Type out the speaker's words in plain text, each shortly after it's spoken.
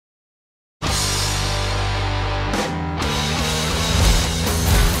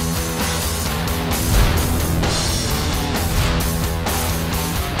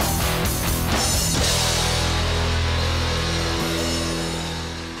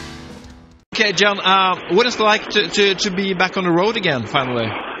Okay, Jon, what is it like to be back on the road again, finally?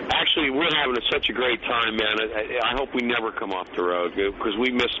 Actually, we're having such a great time, man. I hope we never come off the road because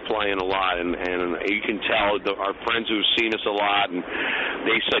we miss playing a lot, and you can tell our friends who've seen us a lot, and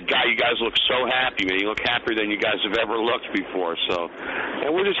they said, "God, you guys look so happy, man. You look happier than you guys have ever looked before." So,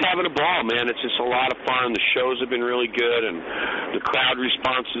 and we're just having a ball, man. It's just a lot of fun. The shows have been really good, and the crowd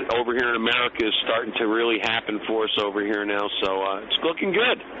response over here in America is starting to really happen for us over here now. So it's looking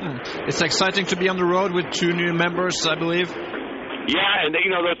good. It's exciting to be on the road with two new members, I believe. Yeah, and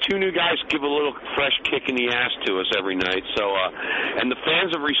those two new guys give a little fresh kick in the ass to us every night. So, and the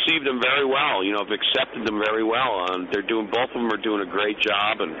fans have received them very well. Have accepted them very well. Both of them are doing a great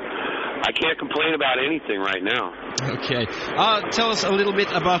job, and I can't complain about anything right now. Okay, tell us a little bit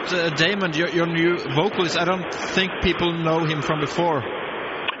about Damon, your new vocalist. I don't think people know him from before.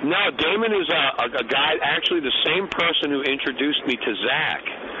 No, Damon is a guy, actually the same person who introduced me to Zach.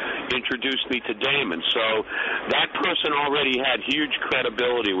 Introduced me to Damon, so that person already had huge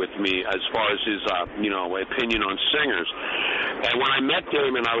credibility with me as far as his opinion on singers. And when I met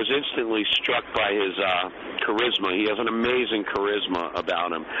Damon, I was instantly struck by his charisma. He has an amazing charisma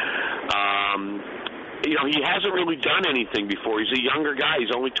about him. He hasn't really done anything before. He's a younger guy. He's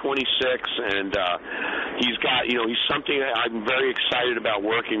only 26, and he's got, he's something I'm very excited about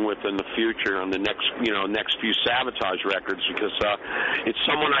working with in the future on the next few Savatage records, because it's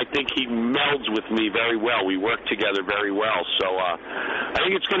someone I think he melds with me very well. We work together very well, so I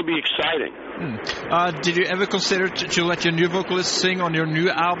think it's going to be exciting. Did you ever consider to let your new vocalist sing on your new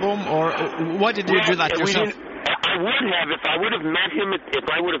album, or why did you do that yourself? I would have if I would have met him. If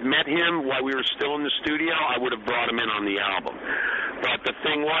I would have met him while we were still in the studio, I would have brought him in on the album. But the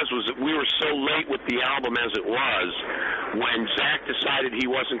thing was that we were so late with the album as it was. When Zach decided he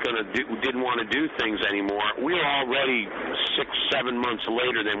didn't want to do things anymore, we were already 6-7 months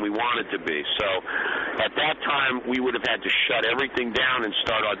later than we wanted to be. So at that time, we would have had to shut everything down and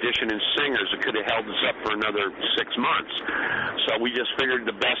start auditioning singers. It could have held us up for another 6 months. So we just figured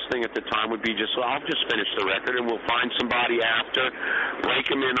the best thing at the time would be I'll just finish the record and we'll find somebody after, break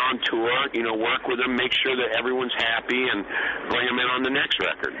them in on tour, work with them, make sure that everyone's happy, and bring them in on the next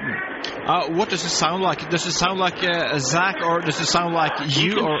record. What does it sound like? Does it sound like Zach, or does it sound like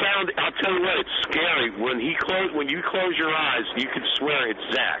you? I'll tell you what, it's scary. When you close your eyes, you could swear it's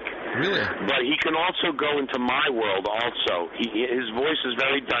Zach. Really? But he can also go into my world also. His voice is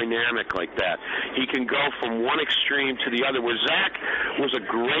very dynamic like that. He can go from one extreme to the other, where Zach was a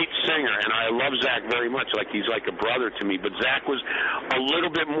great singer, and I love Zach very much. He's like a brother to me, but Zach was a little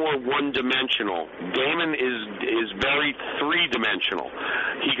bit more one-dimensional. Damon is very three-dimensional.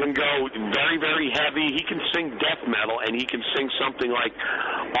 He can go very, very heavy. He can sing death metal, and he can sing something like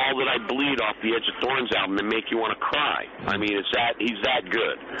All That I Bleed off the Edge of Thorns album and make you want to cry. I mean, he's that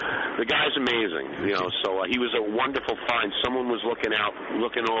good. The guy's amazing, so he was a wonderful find. Someone was looking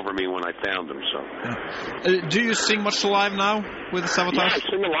over me when I found him. So, do you sing much live now with Savatage? Yeah, I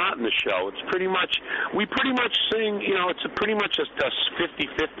sing a lot in the show. We pretty much sing, it's pretty much a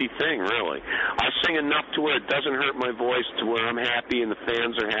 50-50 thing, really. I sing enough to where it doesn't hurt my voice, to where I'm happy and the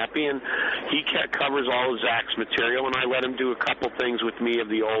fans are happy, and he covers all of Zach's material, and I let him do a couple things with me of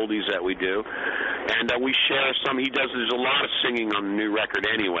the oldies that we do, and we share some. There's a lot of singing on the new record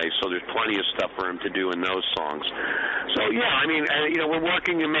anyway, so there's plenty of stuff for him to do in those songs. So, yeah, I mean, we're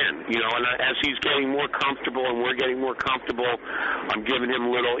working him in, and as he's getting more comfortable and we're getting more comfortable, I'm giving him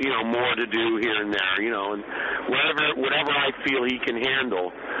a little, more to do here and there, and whatever I feel he can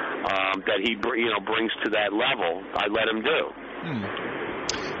handle, that he, brings to that level, I let him do.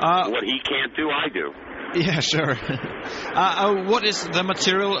 What he can't do, I do. Yeah, sure. What is the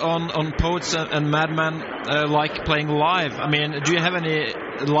material on Poets and Madmen like playing live? I mean, do you have any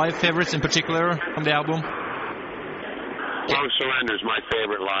live favorites in particular on the album? Long Surrender is my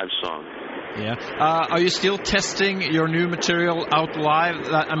favorite live song. Yeah. Are you still testing your new material out live?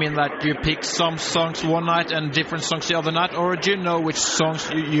 That you pick some songs one night and different songs the other night, or do you know which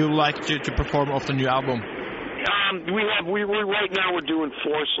songs you like to perform off the new album? Right now we're doing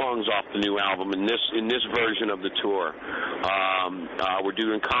 4 songs off the new album in this version of the tour. We're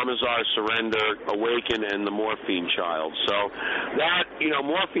doing Kamazar, Surrender, Awaken, and The Morphine Child. So that,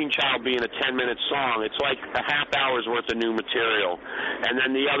 Morphine Child being a 10-minute song, it's like a half hour's worth of new material. And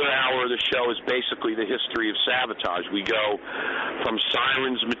then the other hour of the show is basically the history of Savatage. We go from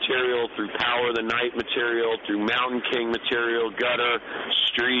Sirens material through Power of the Night material, through Mountain King material, Gutter,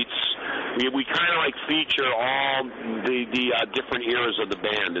 Streets. We kind of feature all the different eras of the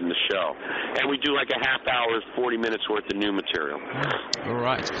band in the show. And we do like a half hour, 40 minutes worth of new material. All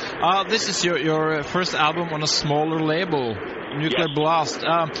right. This is your first album on a smaller label. Nuclear Yes. Blast.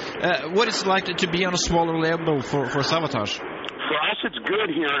 What is it like to be on a smaller label for Savatage? For us, it's good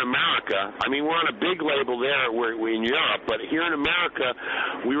here in America. I mean, we're on a big label there we're in Europe, but here in America,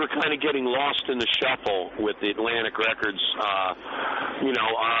 we were kind of getting lost in the shuffle with the Atlantic Records. We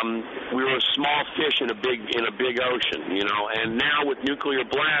were a small fish in a big ocean, And now with Nuclear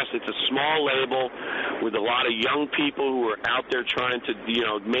Blast, it's a small label with a lot of young people who are out there trying to,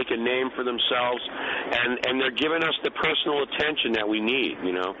 make a name for themselves, and they're giving us the personal attention that we need,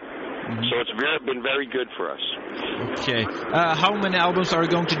 So it's been very good for us. Okay. How many albums are you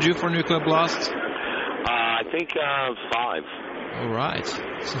going to do for Nuclear Blast? I think 5. All right.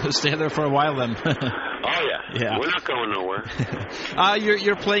 So stay there for a while then. Oh, yeah. We're not going nowhere.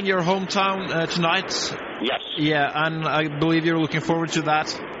 You're playing your hometown tonight? Yes. Yeah, and I believe you're looking forward to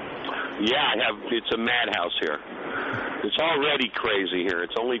that? Yeah, I have. It's a madhouse here. It's already crazy here.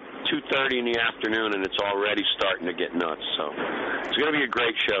 It's only 2:30 in the afternoon, and it's already starting to get nuts. So it's going to be a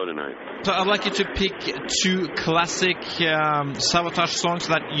great show tonight. So I'd like you to pick 2 classic Savatage songs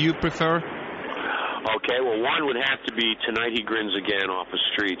that you prefer. Okay, well, one would have to be Tonight He Grins Again off the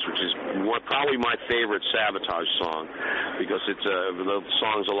Streets, which is probably my favorite Savatage song, because it's the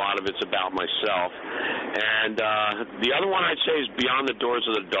songs, a lot of it's about myself. And the other one I'd say is Beyond the Doors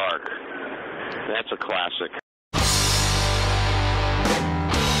of the Dark. That's a classic.